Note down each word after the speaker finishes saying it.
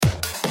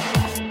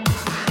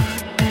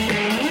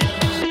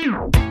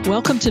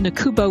Welcome to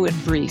NACUBO in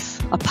Brief,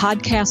 a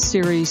podcast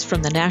series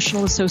from the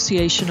National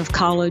Association of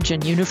College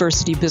and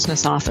University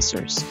Business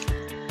Officers.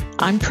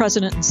 I'm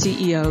President and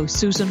CEO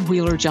Susan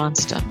Wheeler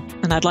Johnston,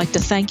 and I'd like to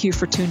thank you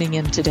for tuning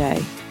in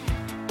today.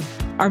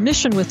 Our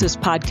mission with this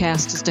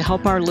podcast is to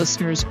help our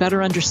listeners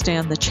better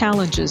understand the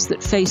challenges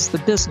that face the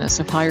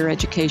business of higher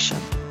education.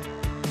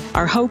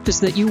 Our hope is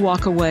that you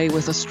walk away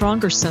with a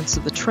stronger sense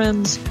of the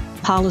trends,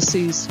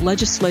 policies,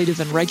 legislative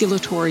and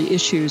regulatory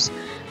issues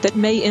that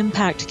may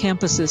impact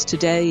campuses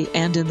today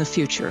and in the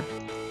future.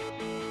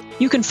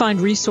 You can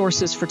find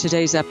resources for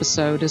today's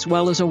episode, as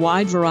well as a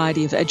wide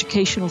variety of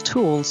educational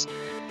tools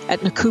at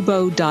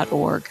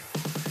nacubo.org.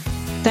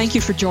 Thank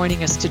you for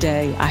joining us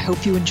today. I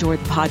hope you enjoy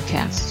the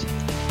podcast.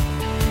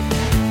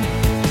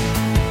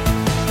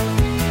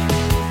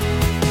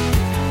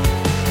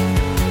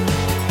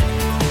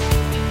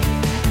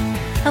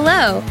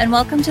 Hello, and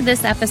welcome to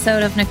this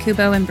episode of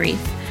NACUBO in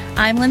Brief.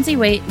 I'm Lindsay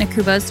Waite,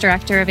 NACUBO's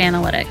Director of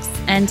Analytics,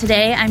 and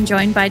today I'm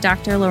joined by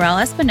Dr. Laurel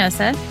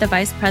Espinosa, the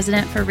Vice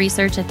President for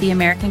Research at the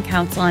American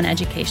Council on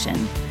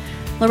Education.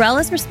 Laurel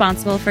is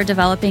responsible for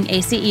developing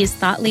ACE's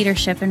thought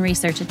leadership and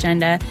research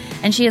agenda,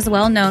 and she is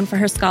well known for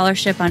her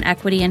scholarship on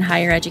equity in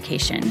higher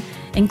education,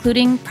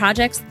 including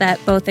projects that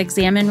both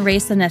examine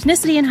race and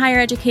ethnicity in higher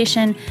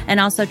education and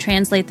also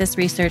translate this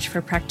research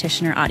for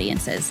practitioner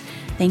audiences.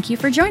 Thank you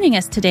for joining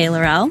us today,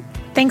 Laurel.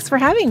 Thanks for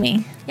having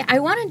me. Yeah, I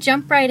want to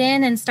jump right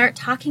in and start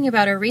talking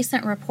about a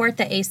recent report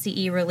that ACE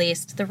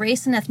released, the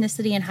Race and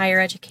Ethnicity in Higher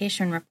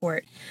Education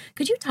report.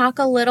 Could you talk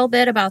a little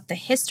bit about the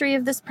history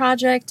of this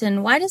project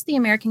and why does the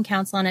American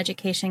Council on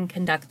Education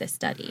conduct this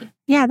study?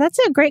 Yeah, that's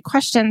a great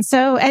question.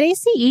 So at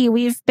ACE,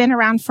 we've been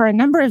around for a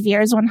number of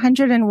years,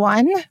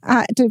 101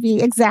 to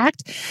be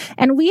exact,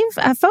 and we've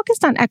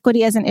focused on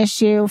equity as an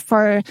issue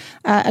for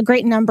a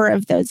great number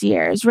of those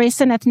years.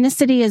 Race and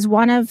ethnicity is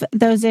one of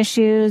those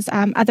issues.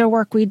 Other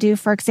work we do,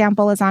 for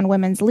example, is on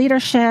women's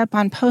leadership,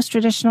 on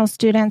post-traditional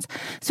students.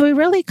 So we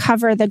really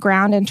cover the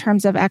ground in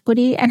terms of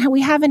equity, and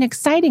we have an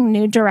exciting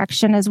new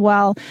direction as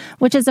well,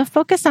 which is a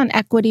focus on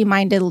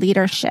equity-minded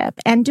leadership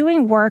and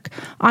doing work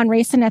on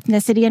race and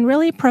ethnicity and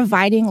really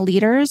providing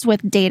leaders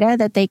with data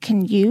that they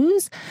can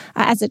use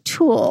as a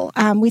tool,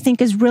 we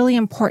think is really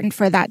important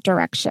for that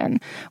direction.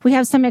 We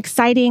have some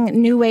exciting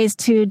new ways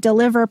to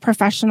deliver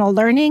professional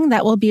learning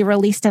that will be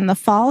released in the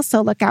fall,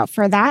 so look out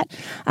for that.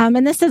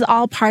 And this is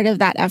all part of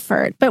that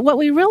effort. But what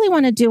we really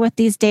want to do with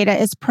these data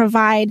is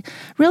provide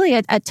really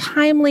a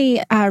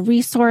timely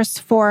resource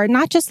for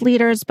not just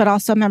leaders, but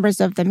also members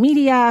of the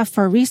media,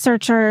 for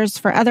researchers,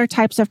 for other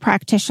types of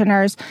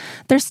practitioners.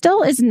 There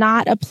still is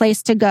not a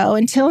place to go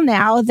until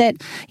now that,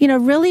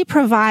 really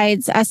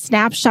provides a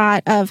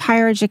snapshot of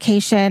higher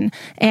education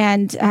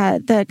and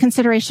the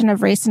consideration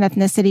of race and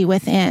ethnicity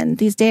within.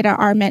 These data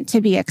are meant to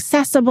be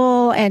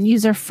accessible and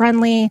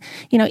user-friendly,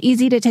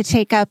 easy to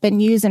take up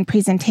and use in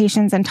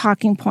presentations and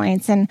talking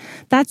points. And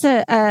that's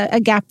a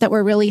gap that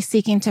we're really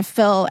seeking to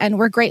fill. And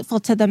we're grateful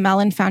to the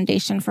Mellon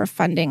Foundation for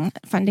funding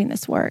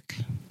this work.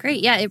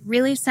 Great. Yeah, it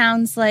really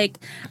sounds like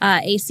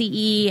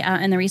ACE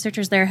and the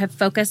researchers there have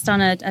focused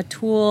on a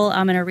tool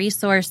and a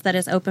resource that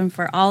is open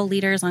for all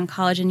leaders on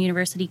college and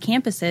university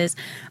campuses.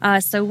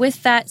 So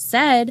with that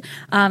said,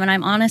 and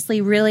I'm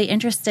honestly really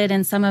interested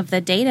in some of the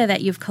data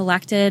that you've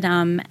collected,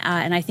 and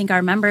I think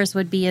our members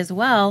would be as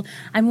well,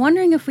 I'm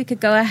wondering if we could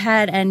go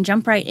ahead and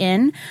jump right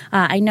in.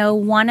 I know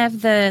one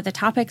of the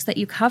topics that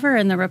you cover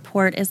in the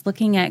report is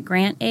looking at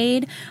grant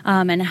aid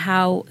and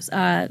how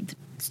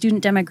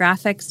student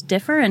demographics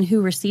differ and who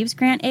receives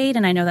grant aid.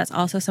 And I know that's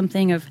also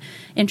something of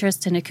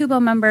interest to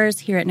NACUBO members.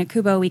 Here at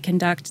NACUBO, we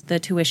conduct the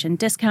tuition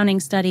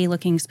discounting study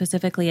looking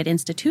specifically at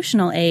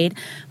institutional aid.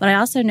 But I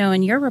also know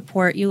in your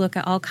report, you look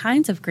at all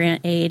kinds of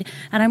grant aid.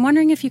 And I'm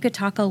wondering if you could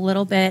talk a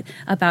little bit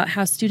about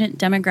how student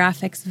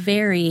demographics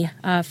vary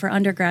for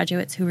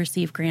undergraduates who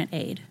receive grant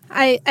aid.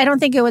 I don't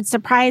think it would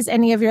surprise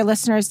any of your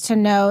listeners to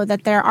know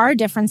that there are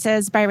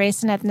differences by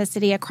race and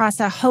ethnicity across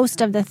a host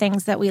of the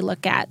things that we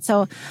look at.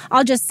 So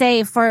I'll just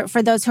say for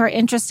those who are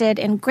interested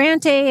in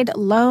grant aid,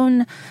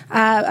 loan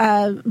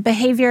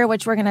behavior,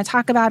 which we're going to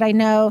talk about, I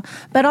know,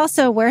 but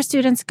also where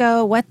students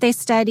go, what they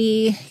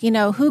study,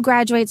 who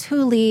graduates,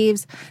 who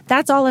leaves,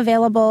 that's all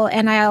available.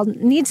 And I'll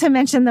need to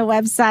mention the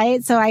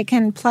website so I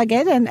can plug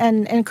it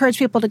and encourage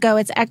people to go.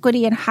 It's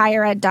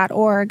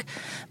equityinhighered.org.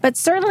 But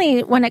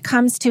certainly when it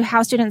comes to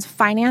how students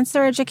finance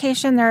their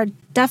education, there are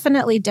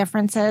definitely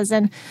differences.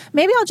 And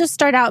maybe I'll just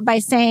start out by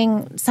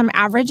saying some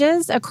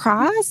averages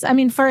across. I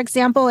mean, for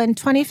example, in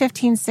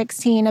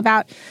 2015-16,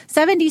 about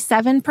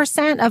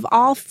 77% of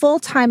all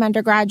full-time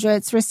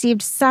undergraduates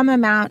received some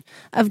amount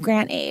of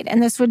grant aid.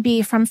 And this would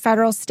be from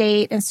federal,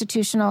 state,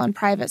 institutional, and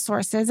private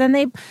sources. And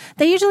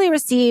they usually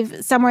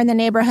receive somewhere in the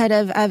neighborhood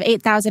of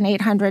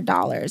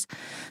 $8,800.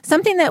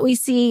 Something that we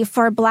see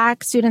for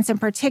Black students in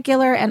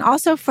particular, and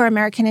also for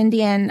American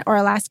Indian or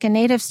Alaska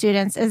Native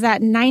students, is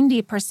that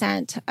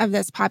 90% of the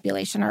this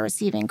population are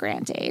receiving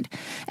grant aid.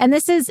 And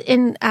this is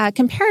in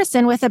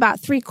comparison with about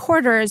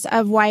 3/4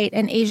 of white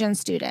and Asian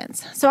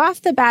students. So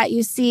off the bat,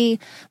 you see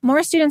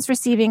more students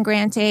receiving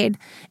grant aid.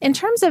 In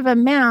terms of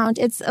amount,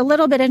 it's a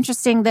little bit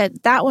interesting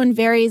that one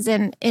varies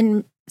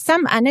in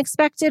some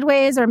unexpected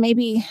ways, or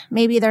maybe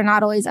they're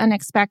not always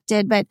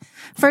unexpected. But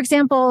for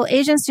example,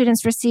 Asian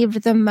students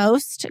received the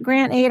most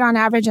grant aid on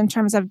average in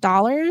terms of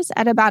dollars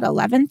at about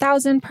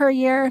 $11,000 per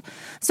year.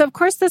 So of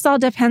course, this all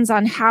depends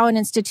on how an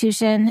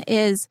institution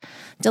is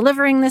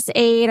delivering this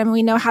aid. And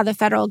we know how the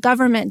federal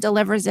government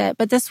delivers it,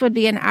 but this would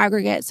be an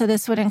aggregate. So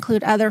this would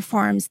include other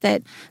forms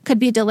that could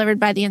be delivered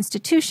by the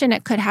institution.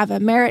 It could have a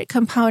merit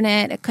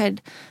component. It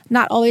could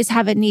not always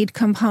have a need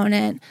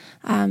component.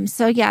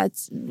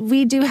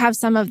 We do have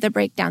some of the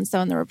breakdowns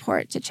though in the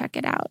report to check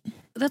it out.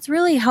 That's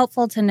really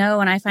helpful to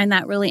know, and I find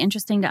that really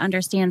interesting to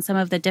understand some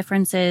of the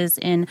differences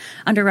in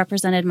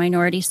underrepresented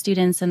minority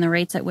students and the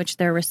rates at which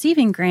they're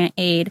receiving grant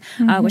aid,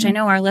 which I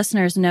know our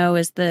listeners know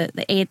is the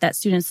aid that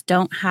students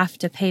don't have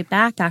to pay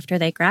back after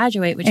they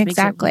graduate, which makes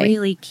it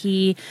really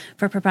key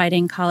for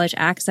providing college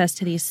access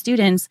to these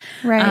students.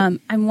 Right.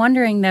 I'm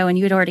wondering, though, and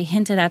you had already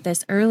hinted at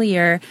this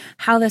earlier,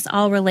 how this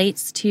all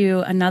relates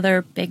to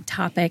another big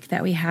topic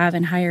that we have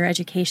in higher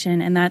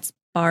education, and that's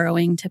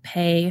borrowing to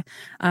pay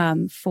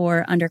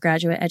for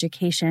undergraduate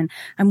education.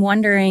 I'm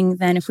wondering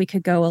then if we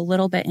could go a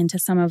little bit into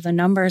some of the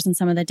numbers and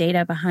some of the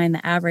data behind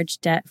the average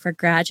debt for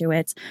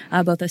graduates,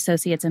 both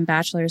associates and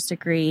bachelor's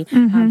degree,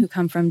 who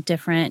come from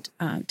different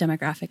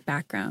demographic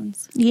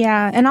backgrounds.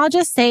 Yeah, and I'll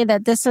just say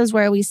that this is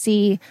where we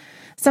see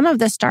some of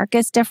the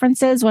starkest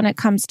differences when it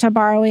comes to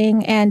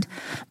borrowing, and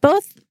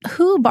both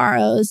who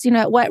borrows,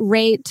 at what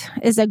rate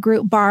is a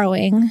group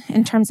borrowing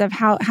in terms of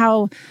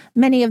how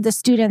many of the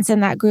students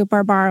in that group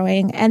are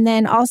borrowing, and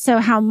then also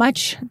how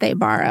much they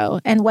borrow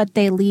and what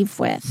they leave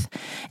with.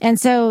 And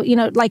so,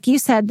 like you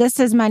said, this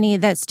is money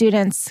that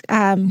students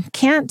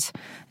can't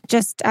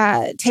just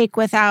take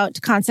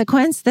without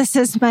consequence. This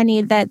is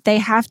money that they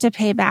have to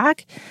pay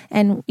back.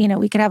 And,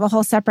 we could have a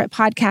whole separate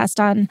podcast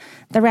on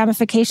the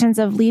ramifications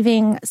of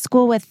leaving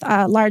school with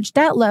a large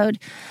debt load.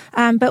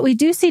 But we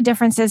do see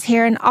differences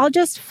here. And I'll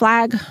just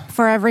flag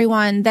for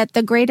everyone that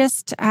the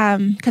greatest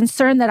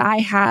concern that I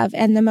have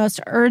and the most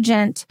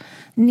urgent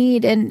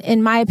need,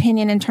 in my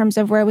opinion, in terms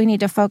of where we need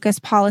to focus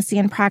policy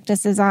and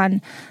practices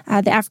on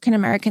the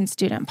African-American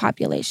student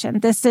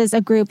population. This is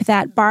a group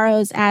that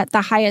borrows at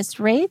the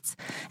highest rates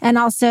and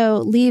also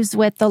leaves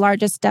with the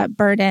largest debt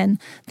burden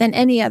than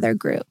any other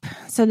group.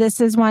 So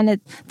this is one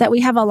that we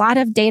have a lot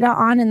of data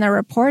on in the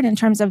report in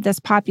terms of this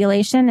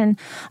population. And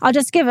I'll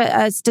just give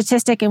a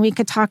statistic, and we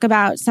could talk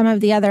about some of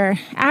the other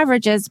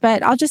averages,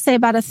 but I'll just say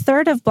about a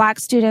third of Black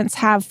students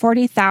have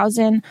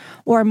 $40,000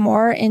 or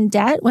more in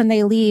debt when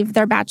they leave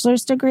their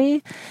bachelor's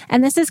degree.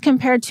 And this is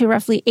compared to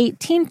roughly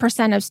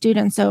 18% of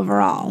students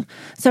overall.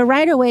 So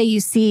right away, you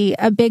see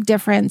a big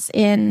difference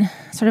in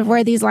sort of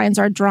where these lines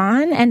are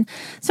drawn. And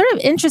sort of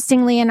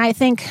interestingly, and I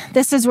think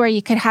this is where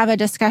you could have a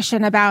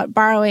discussion about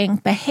borrowing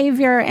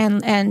behavior,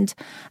 and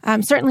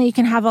certainly you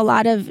can have a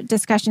lot of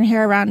discussion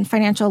here around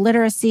financial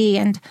literacy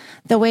and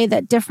the way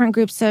that different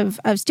groups of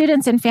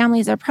students and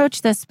families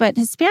approach this. But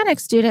Hispanic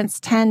students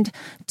tend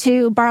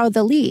to borrow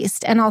the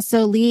least and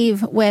also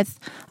leave with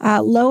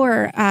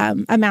lower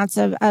amounts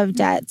of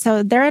debt.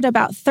 So they're at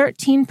about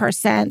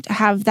 13%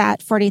 have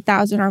that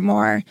 40,000 or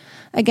more,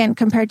 again,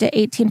 compared to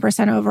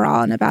 18%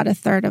 overall and about a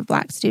third of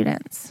Black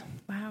students.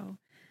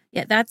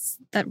 Yeah,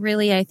 that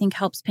really, I think,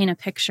 helps paint a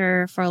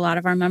picture for a lot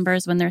of our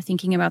members when they're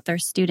thinking about their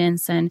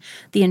students and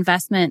the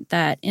investment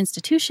that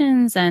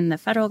institutions and the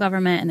federal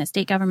government and the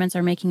state governments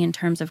are making in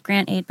terms of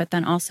grant aid, but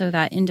then also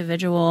that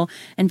individual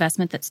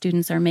investment that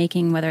students are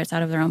making, whether it's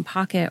out of their own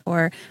pocket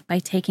or by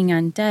taking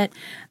on debt.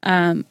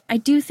 I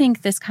do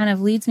think this kind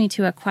of leads me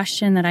to a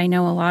question that I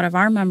know a lot of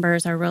our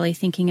members are really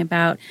thinking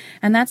about,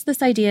 and that's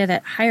this idea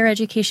that higher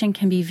education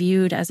can be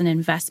viewed as an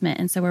investment.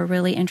 And so we're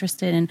really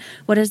interested in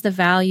what is the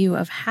value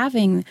of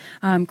having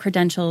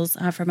credentials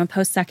from a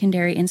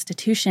post-secondary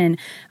institution.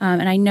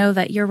 And I know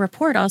that your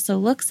report also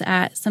looks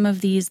at some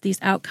of these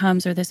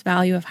outcomes or this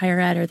value of higher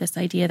ed, or this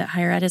idea that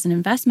higher ed is an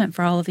investment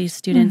for all of these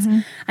students.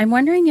 I'm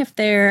wondering if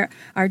there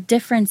are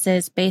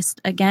differences based,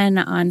 again,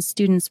 on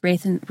students'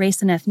 race and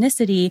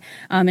ethnicity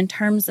in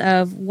terms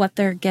of what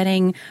they're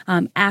getting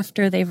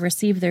after they've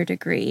received their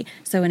degree,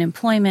 so in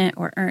employment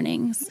or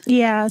earnings.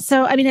 Yeah.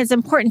 So, it's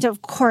important,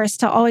 of course,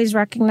 to always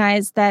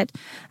recognize that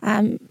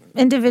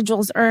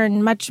individuals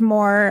earn much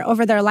more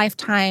over their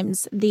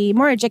lifetimes, the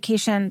more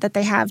education that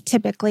they have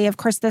typically. Of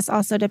course, this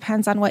also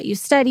depends on what you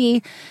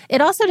study. It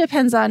also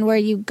depends on where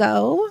you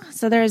go.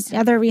 So there's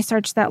other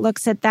research that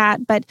looks at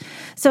that. But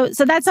so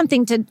that's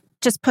something to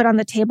just put on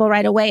the table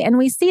right away. And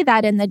we see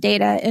that in the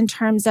data in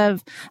terms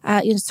of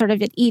sort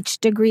of at each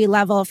degree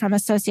level, from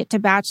associate to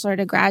bachelor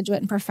to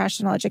graduate and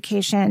professional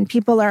education,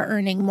 people are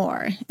earning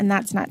more, and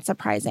that's not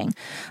surprising.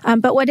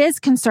 But what is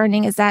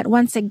concerning is that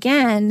once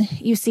again,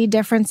 you see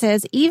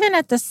differences even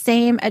at the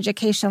same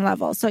education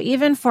level. So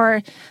even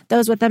for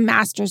those with a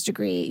master's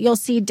degree, you'll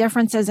see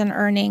differences in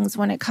earnings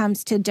when it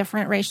comes to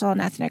different racial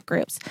and ethnic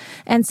groups.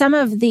 And some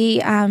of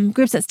the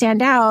groups that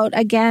stand out,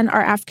 again,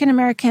 are African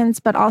Americans,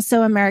 but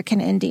also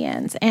American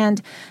Indians.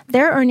 And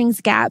their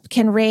earnings gap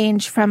can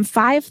range from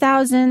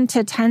 5,000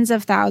 to tens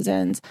of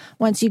thousands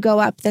once you go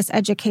up this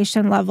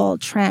education level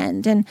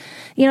trend. And,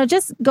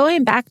 just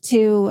going back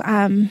to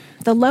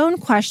the loan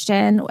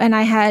question, and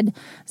I had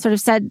sort of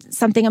said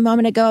something a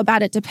moment ago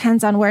about it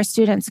depends on where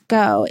students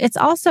go. It's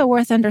also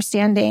worth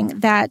understanding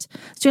that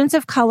students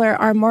of color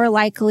are more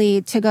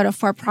likely to go to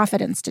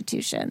for-profit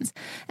institutions.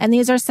 And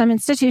these are some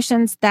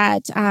institutions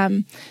that,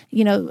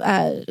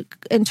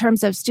 in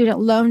terms of student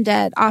loan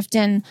debt,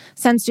 often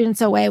send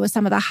students away with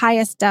some of the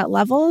highest debt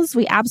levels.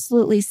 We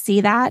absolutely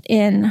see that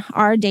in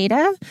our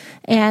data.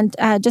 And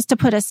just to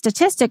put a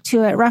statistic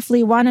to it,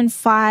 roughly 1 in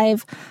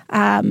 5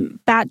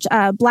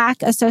 Black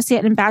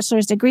associate and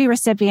bachelor's degree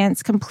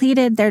recipients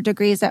completed their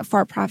degrees at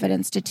for-profit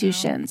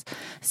institutions.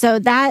 So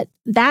that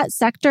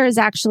sector is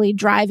actually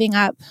driving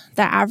up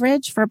the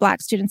average for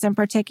Black students in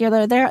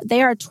particular.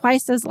 They are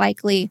twice as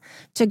likely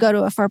to go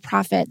to a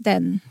for-profit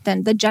than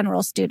the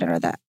general student or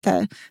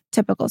the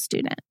typical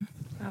student.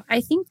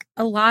 I think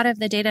a lot of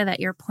the data that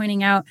you're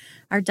pointing out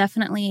are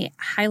definitely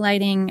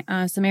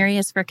highlighting some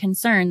areas for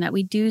concern that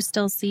we do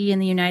still see in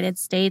the United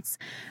States,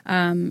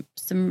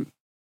 some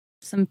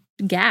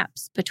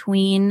gaps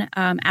between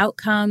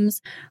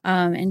outcomes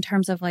in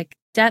terms of like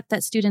debt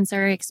that students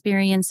are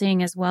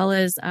experiencing, as well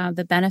as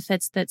the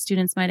benefits that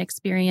students might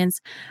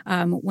experience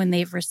when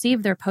they've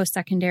received their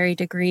post-secondary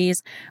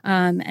degrees.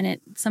 And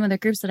some of the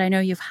groups that I know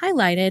you've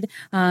highlighted,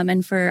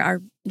 and for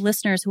our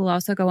listeners who will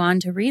also go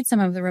on to read some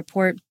of the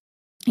report,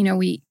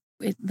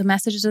 the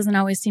message doesn't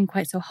always seem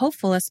quite so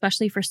hopeful,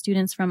 especially for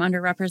students from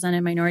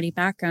underrepresented minority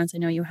backgrounds. I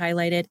know you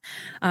highlighted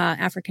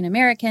African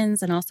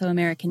Americans and also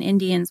American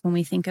Indians when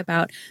we think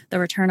about the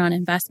return on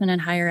investment in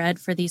higher ed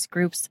for these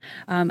groups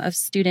of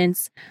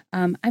students.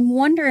 I'm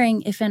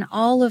wondering if in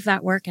all of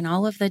that work and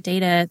all of the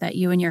data that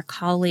you and your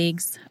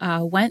colleagues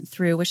went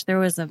through, which there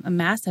was a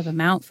massive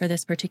amount for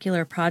this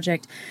particular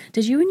project,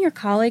 did you and your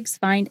colleagues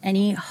find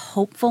any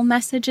hopeful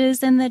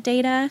messages in the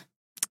data?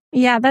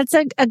 Yeah, that's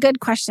a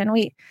good question.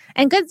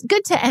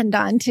 Good to end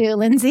on too,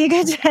 Lindsay.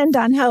 Good to end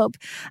on hope,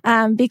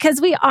 because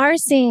we are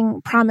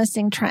seeing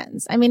promising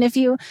trends. I mean, if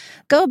you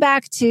go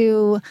back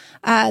to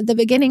the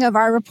beginning of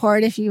our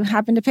report, if you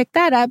happen to pick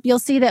that up, you'll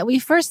see that we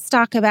first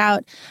talk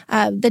about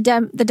the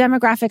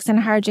demographics in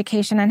higher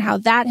education and how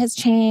that has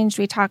changed.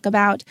 We talk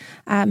about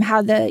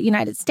how the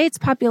United States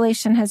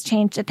population has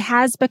changed. It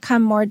has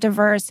become more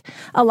diverse.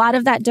 A lot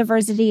of that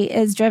diversity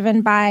is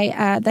driven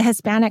by the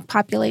Hispanic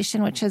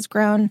population, which has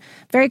grown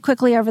very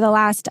quickly over the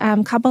last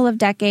couple of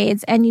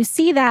decades. And you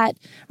see that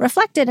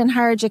reflected in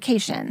higher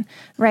education,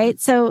 right?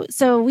 So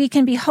we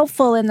can be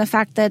hopeful in the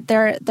fact that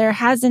there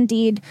has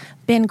indeed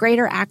been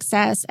greater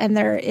access and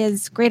there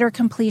is greater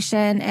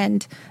completion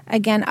and,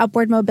 again,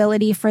 upward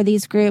mobility for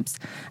these groups.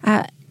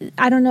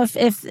 I don't know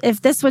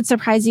if this would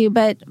surprise you,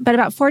 but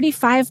about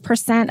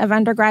 45% of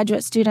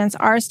undergraduate students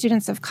are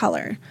students of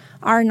color,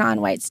 are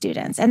non-white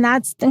students. And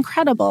that's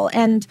incredible.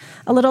 And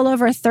a little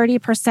over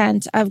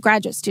 30% of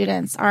graduate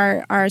students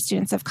are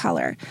students of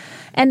color.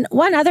 And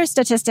one other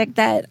statistic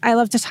that I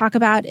love to talk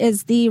about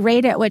is the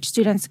rate at which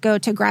students go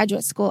to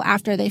graduate school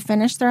after they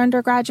finish their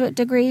undergraduate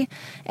degree.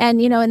 And,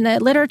 in the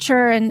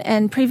literature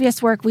and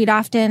previous work, we'd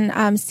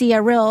often see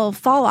a real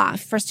fall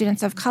off for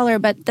students of color.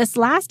 But this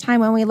last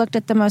time when we looked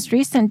at the most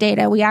recent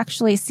data, we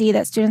actually see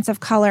that students of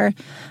color,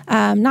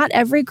 not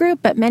every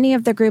group, but many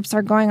of the groups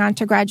are going on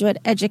to graduate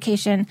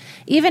education,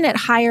 even at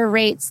higher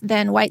rates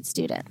than white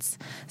students.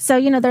 So,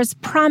 there's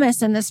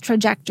promise in this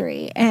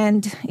trajectory.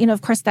 And,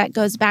 of course, that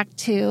goes back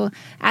to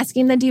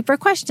asking the deeper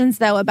questions,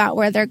 though, about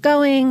where they're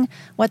going,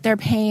 what they're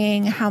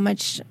paying, how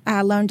much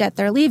loan debt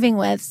they're leaving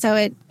with. So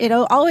it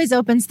always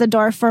opens the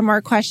door for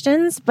more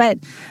questions, but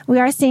we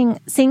are seeing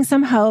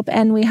some hope,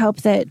 and we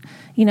hope that,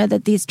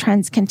 that these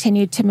trends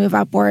continue to move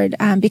upward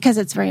because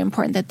it's very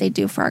important that they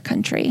do for our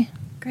country.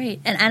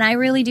 Great. And I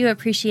really do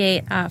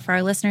appreciate for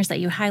our listeners that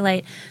you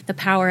highlight the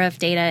power of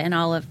data in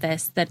all of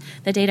this, that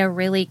the data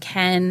really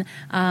can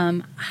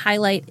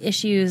highlight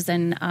issues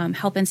and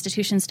help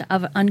institutions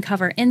to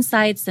uncover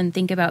insights and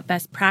think about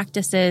best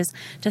practices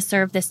to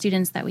serve the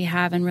students that we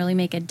have and really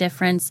make a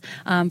difference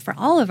for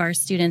all of our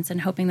students,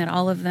 and hoping that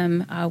all of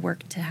them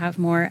work to have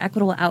more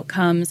equitable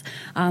outcomes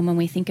when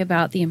we think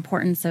about the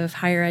importance of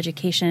higher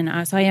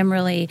education. So I am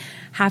really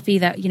happy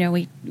that,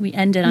 we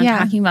ended on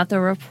talking about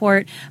the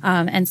report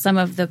and some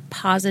of the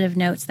positive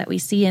notes that we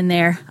see in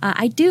there.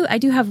 I do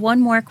have one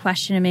more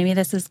question, and maybe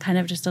this is kind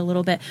of just a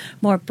little bit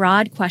more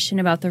broad question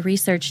about the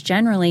research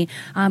generally.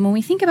 When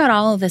we think about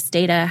all of this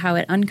data, how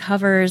it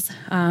uncovers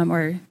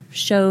or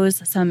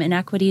shows some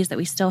inequities that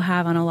we still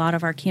have on a lot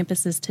of our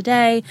campuses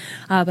today,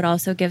 but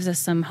also gives us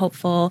some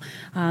hopeful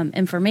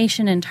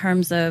information in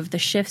terms of the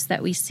shifts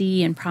that we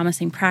see and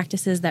promising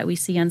practices that we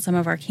see on some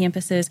of our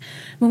campuses.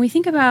 When we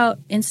think about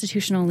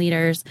institutional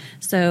leaders,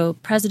 so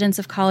presidents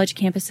of college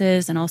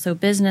campuses and also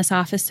business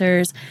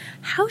officers,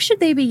 how should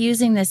they be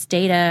using this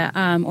data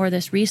or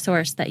this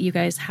resource that you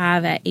guys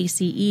have at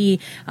ACE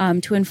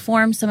to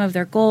inform some of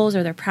their goals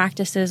or their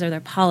practices or their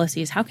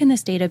policies? How can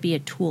this data be a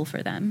tool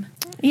for them?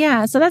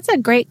 Yeah, so that's a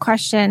great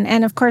question.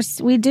 And of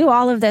course, we do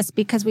all of this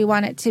because we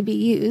want it to be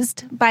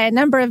used by a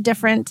number of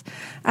different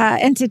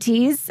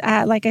entities,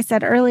 like I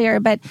said earlier.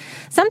 But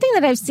something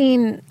that I've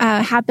seen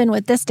happen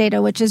with this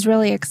data, which is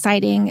really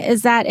exciting,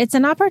 is that it's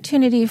an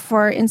opportunity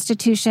for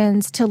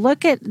institutions to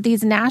look at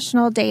these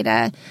national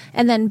data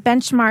and then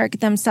benchmark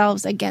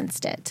themselves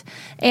against it.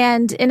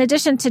 And in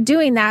addition to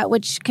doing that,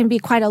 which can be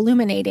quite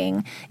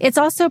illuminating, it's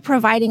also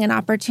providing an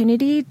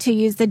opportunity to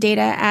use the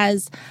data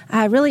as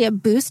really a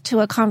boost to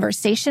a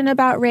conversation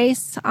about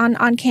race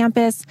on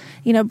campus,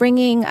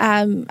 bringing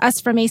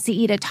us from ACE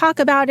to talk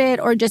about it,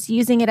 or just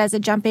using it as a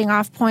jumping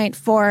off point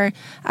for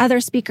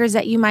other speakers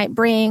that you might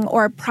bring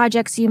or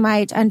projects you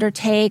might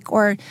undertake,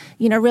 or,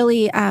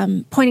 really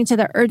pointing to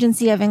the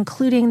urgency of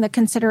including the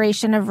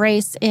consideration of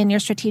race in your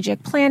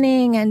strategic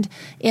planning and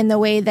in the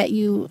way that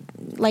you,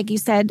 like you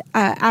said,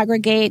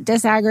 aggregate,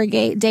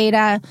 disaggregate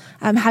data,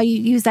 how you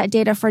use that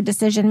data for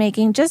decision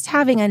making. Just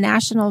having a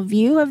national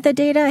view of the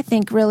data, I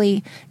think,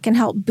 really can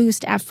help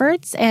boost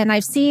efforts. And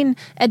I've seen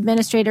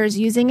administrators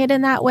using it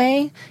in that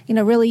way,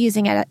 really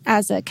using it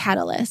as a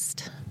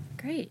catalyst.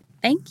 Great.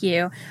 Thank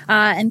you.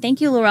 And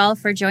thank you, Laurel,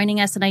 for joining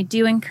us. And I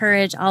do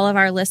encourage all of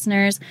our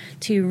listeners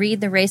to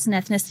read the Race and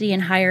Ethnicity in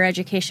Higher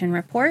Education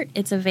report.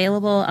 It's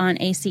available on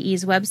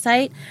ACE's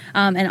website.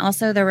 And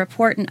also the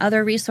report and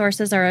other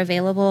resources are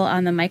available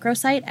on the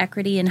microsite,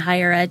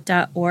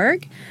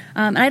 equityinhighered.org.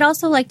 And I'd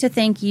also like to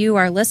thank you,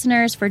 our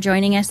listeners, for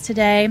joining us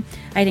today.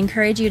 I'd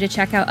encourage you to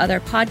check out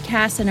other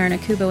podcasts in our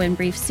NACUBO in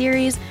Brief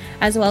series,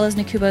 as well as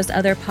NACUBO's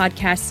other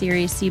podcast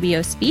series,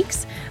 CBO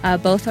Speaks.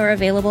 Both are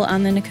available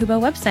on the NACUBO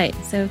website.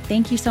 So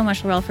thank you so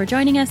much, Laurel, for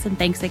joining us, and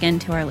thanks again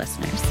to our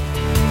listeners.